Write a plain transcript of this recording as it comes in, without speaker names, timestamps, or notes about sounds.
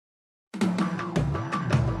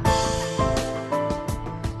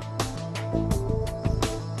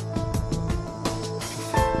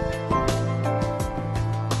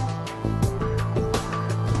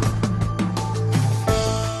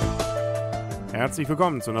Herzlich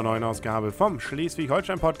willkommen zu einer neuen Ausgabe vom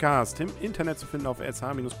Schleswig-Holstein-Podcast, im Internet zu finden auf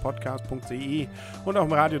sh-podcast.de und auch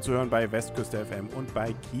im Radio zu hören bei Westküste FM und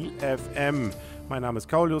bei Kiel FM. Mein Name ist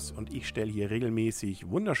Kaulius und ich stelle hier regelmäßig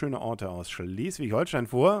wunderschöne Orte aus Schleswig-Holstein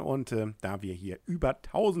vor. Und da wir hier über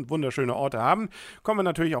 1000 wunderschöne Orte haben, kommen wir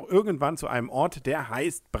natürlich auch irgendwann zu einem Ort, der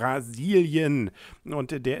heißt Brasilien.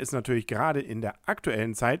 Und der ist natürlich gerade in der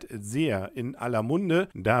aktuellen Zeit sehr in aller Munde.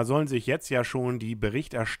 Da sollen sich jetzt ja schon die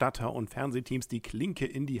Berichterstatter und Fernsehteams die Klinke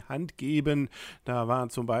in die Hand geben. Da war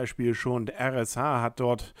zum Beispiel schon der RSH, hat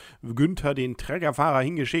dort Günther den Trägerfahrer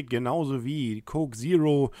hingeschickt, genauso wie Coke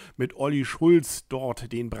Zero mit Olli Schulz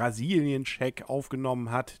dort den Brasilien-Check aufgenommen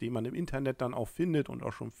hat, den man im Internet dann auch findet und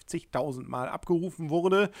auch schon zigtausend Mal abgerufen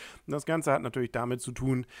wurde. Und das Ganze hat natürlich damit zu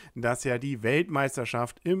tun, dass ja die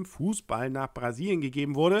Weltmeisterschaft im Fußball nach Brasilien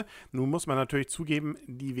gegeben wurde. Nun muss man natürlich zugeben,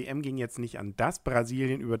 die WM ging jetzt nicht an das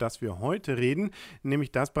Brasilien, über das wir heute reden,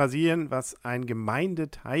 nämlich das Brasilien, was ein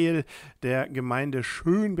Gemeindeteil der Gemeinde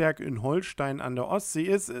Schönberg in Holstein an der Ostsee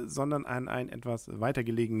ist, sondern an ein etwas weiter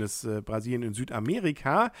gelegenes Brasilien in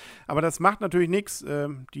Südamerika. Aber das macht natürlich nichts.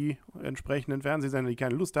 Die entsprechenden Fernsehsender, die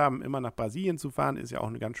keine Lust haben, immer nach Brasilien zu fahren, ist ja auch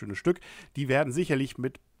ein ganz schönes Stück. Die werden sicherlich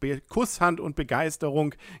mit Kusshand und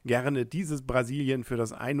Begeisterung gerne dieses Brasilien für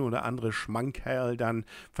das eine oder andere Schmankerl dann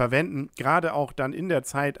verwenden. Gerade auch dann in der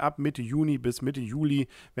Zeit ab Mitte Juni bis Mitte Juli,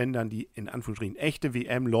 wenn dann die in Anführungsstrichen echte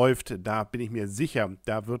WM läuft, da bin ich mir sicher,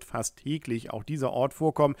 da wird fast täglich auch dieser Ort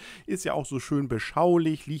vorkommen. Ist ja auch so schön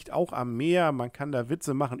beschaulich, liegt auch am Meer. Man kann da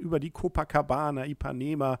Witze machen über die Copacabana,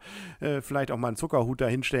 Ipanema, vielleicht auch mal einen Zuckerhut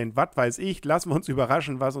dahinstellen. Was weiß ich, lassen wir uns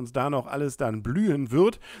überraschen, was uns da noch alles dann blühen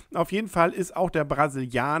wird. Auf jeden Fall ist auch der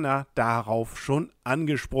Brasilianer darauf schon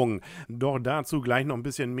angesprungen. Doch dazu gleich noch ein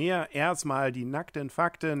bisschen mehr. Erstmal die nackten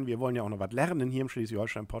Fakten. Wir wollen ja auch noch was lernen hier im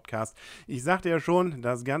Schleswig-Holstein-Podcast. Ich sagte ja schon,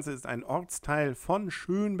 das Ganze ist ein Ortsteil von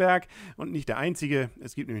Schönberg und nicht der einzige.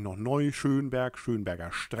 Es gibt nämlich noch Neu-Schönberg,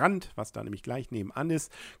 Schönberger Strand, was da nämlich gleich nebenan ist.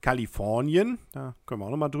 Kalifornien, da können wir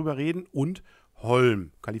auch noch mal drüber reden. Und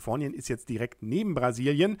Holm. Kalifornien ist jetzt direkt neben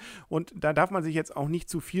Brasilien und da darf man sich jetzt auch nicht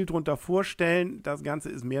zu viel drunter vorstellen. Das Ganze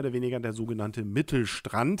ist mehr oder weniger der sogenannte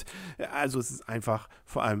Mittelstrand. Also es ist einfach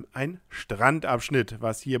vor allem ein Strandabschnitt,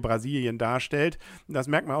 was hier Brasilien darstellt. Das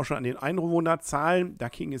merkt man auch schon an den Einwohnerzahlen.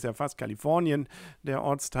 Dagegen ist ja fast Kalifornien der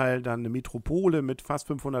Ortsteil, dann eine Metropole mit fast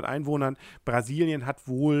 500 Einwohnern. Brasilien hat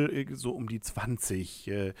wohl so um die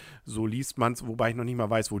 20. So liest man es, wobei ich noch nicht mal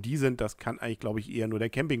weiß, wo die sind. Das kann eigentlich, glaube ich, eher nur der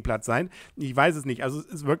Campingplatz sein. Ich weiß es nicht. Also es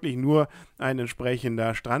ist wirklich nur ein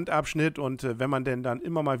entsprechender Strandabschnitt und wenn man denn dann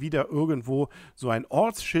immer mal wieder irgendwo so ein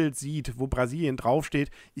Ortsschild sieht, wo Brasilien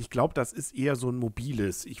draufsteht, ich glaube, das ist eher so ein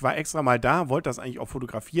mobiles. Ich war extra mal da, wollte das eigentlich auch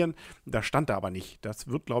fotografieren, das stand da aber nicht. Das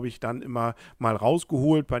wird, glaube ich, dann immer mal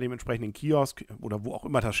rausgeholt bei dem entsprechenden Kiosk oder wo auch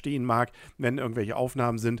immer das stehen mag, wenn irgendwelche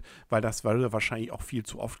Aufnahmen sind, weil das würde wahrscheinlich auch viel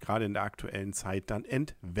zu oft gerade in der aktuellen Zeit dann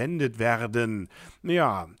entwendet werden.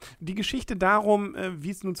 Ja, die Geschichte darum,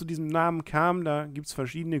 wie es nun zu diesem Namen kam, da gibt es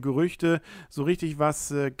verschiedene Gerüchte. So richtig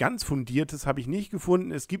was ganz Fundiertes habe ich nicht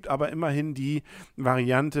gefunden. Es gibt aber immerhin die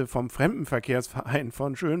Variante vom Fremdenverkehrsverein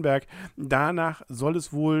von Schönberg. Danach soll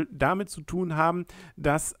es wohl damit zu tun haben,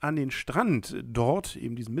 dass an den Strand dort,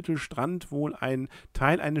 eben diesem Mittelstrand, wohl ein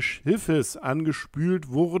Teil eines Schiffes angespült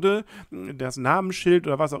wurde. Das Namensschild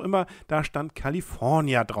oder was auch immer, da stand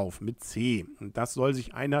California drauf mit C. Und das soll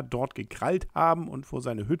sich einer dort gekrallt haben und vor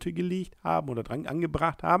seine Hütte gelegt haben oder dran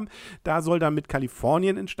angebracht haben. Da soll damit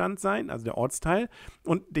Kalifornien entstanden sein, also der Ortsteil.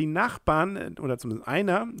 Und die Nachbarn, oder zumindest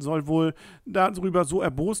einer, soll wohl darüber so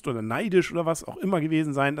erbost oder neidisch oder was auch immer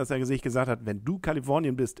gewesen sein, dass er sich gesagt hat, wenn du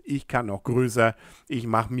Kalifornien bist, ich kann noch größer, ich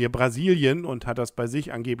mache mir Brasilien und hat das bei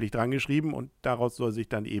sich angeblich dran geschrieben und daraus soll sich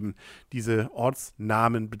dann eben diese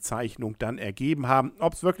Ortsnamenbezeichnung dann ergeben haben.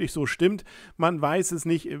 Ob es wirklich so stimmt, man weiß es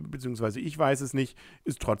nicht, beziehungsweise ich weiß es nicht,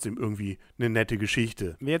 ist trotzdem irgendwie eine nette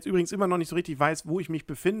Geschichte. Wer jetzt übrigens immer noch nicht so richtig weiß, wo ich mich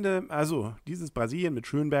befinde, also dieses Brasilien mit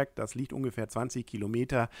Schönberg, das liegt ungefähr 20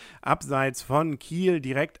 Kilometer abseits von Kiel,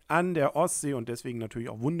 direkt an der Ostsee und deswegen natürlich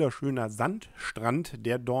auch wunderschöner Sandstrand,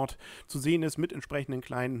 der dort zu sehen ist mit entsprechenden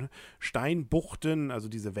kleinen Steinbuchten, also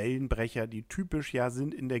diese Wellenbrecher, die typisch ja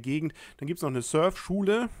sind in der Gegend. Dann gibt es noch eine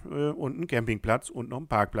Surfschule und einen Campingplatz und noch einen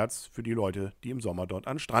Parkplatz für die Leute, die im Sommer dort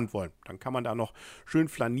an den Strand wollen. Dann kann man da noch schön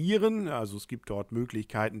flanieren, also es gibt dort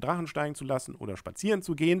Möglichkeiten, Drachen steigen zu lassen oder spazieren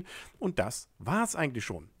zu gehen und das war es eigentlich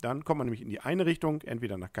schon. Dann kommt man nämlich in die eine Richtung,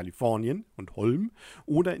 entweder nach Kalifornien und Holm,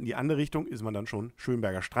 oder in die andere Richtung ist man dann schon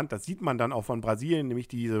Schönberger Strand. Das sieht man dann auch von Brasilien, nämlich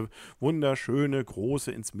diese wunderschöne,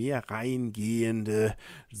 große, ins Meer reingehende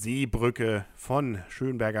Seebrücke von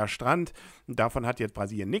Schönberger Strand. Davon hat jetzt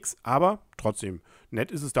Brasilien nichts, aber trotzdem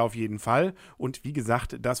nett ist es da auf jeden Fall. Und wie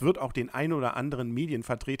gesagt, das wird auch den ein oder anderen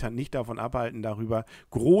Medienvertretern nicht davon abhalten, darüber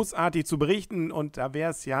großartig zu berichten. Und da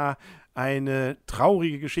wäre es ja eine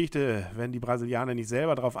traurige Geschichte, wenn die Brasilianer nicht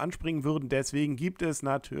selber darauf anspringen würden. Deswegen gibt es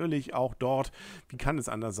natürlich auch dort, wie kann es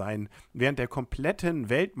anders sein, während der kompletten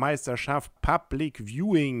Weltmeisterschaft Public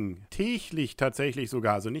Viewing, täglich tatsächlich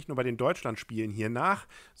sogar, also nicht nur bei den Deutschlandspielen hier nach,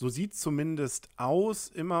 so sieht es zumindest aus,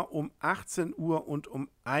 immer um 18 Uhr und um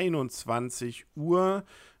 21 Uhr.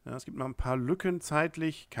 Ja, es gibt noch ein paar Lücken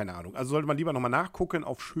zeitlich, keine Ahnung. Also sollte man lieber nochmal nachgucken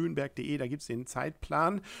auf schönberg.de, da gibt es den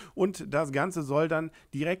Zeitplan. Und das Ganze soll dann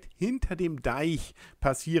direkt hinter dem Deich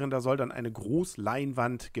passieren. Da soll dann eine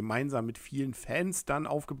Großleinwand gemeinsam mit vielen Fans dann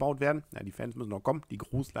aufgebaut werden. Ja, die Fans müssen noch kommen, die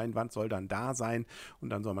Großleinwand soll dann da sein und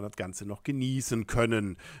dann soll man das Ganze noch genießen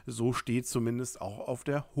können. So steht zumindest auch auf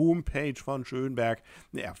der Homepage von Schönberg.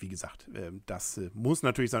 Ja, wie gesagt, das muss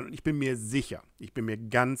natürlich sein. Und ich bin mir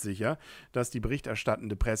ganz sicher, dass die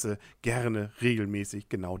berichterstattende Presse gerne regelmäßig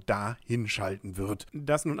genau da hinschalten wird.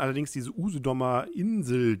 Dass nun allerdings diese Usedomer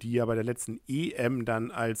Insel, die ja bei der letzten EM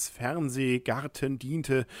dann als Fernsehgarten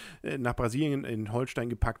diente, nach Brasilien in Holstein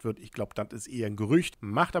gepackt wird, ich glaube, das ist eher ein Gerücht.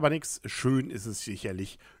 Macht aber nichts. Schön ist es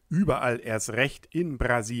sicherlich überall, erst recht in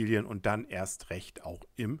Brasilien und dann erst recht auch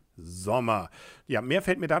im Sommer. Ja, mehr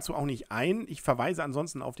fällt mir dazu auch nicht ein. Ich verweise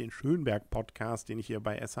ansonsten auf den Schönberg-Podcast, den ich hier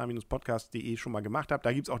bei sh-podcast.de schon mal gemacht habe.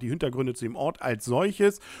 Da gibt es auch die Hintergründe zu dem Ort als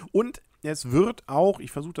solches. Und es wird auch,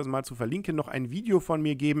 ich versuche das mal zu verlinken, noch ein Video von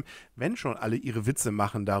mir geben, wenn schon alle ihre Witze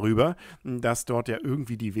machen darüber, dass dort ja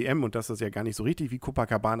irgendwie die WM und dass das ja gar nicht so richtig wie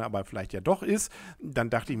Copacabana, aber vielleicht ja doch ist.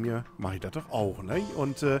 Dann dachte ich mir, mache ich das doch auch. Ne?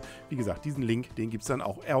 Und wie gesagt, diesen Link, den gibt es dann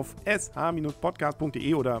auch auf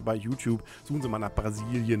sh-podcast.de oder bei YouTube. Suchen Sie mal nach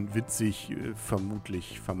Brasilien, witzig,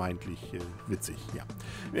 vermeintlich witzig.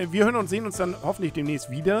 Ja. Wir hören und sehen uns dann hoffentlich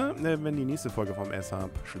demnächst wieder, wenn die nächste Folge vom SH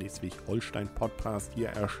Schleswig-Holstein Podcast hier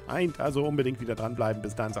erscheint. Also unbedingt wieder dranbleiben.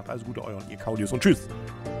 Bis dahin sagt alles Gute, euer und ihr Kaulius und tschüss.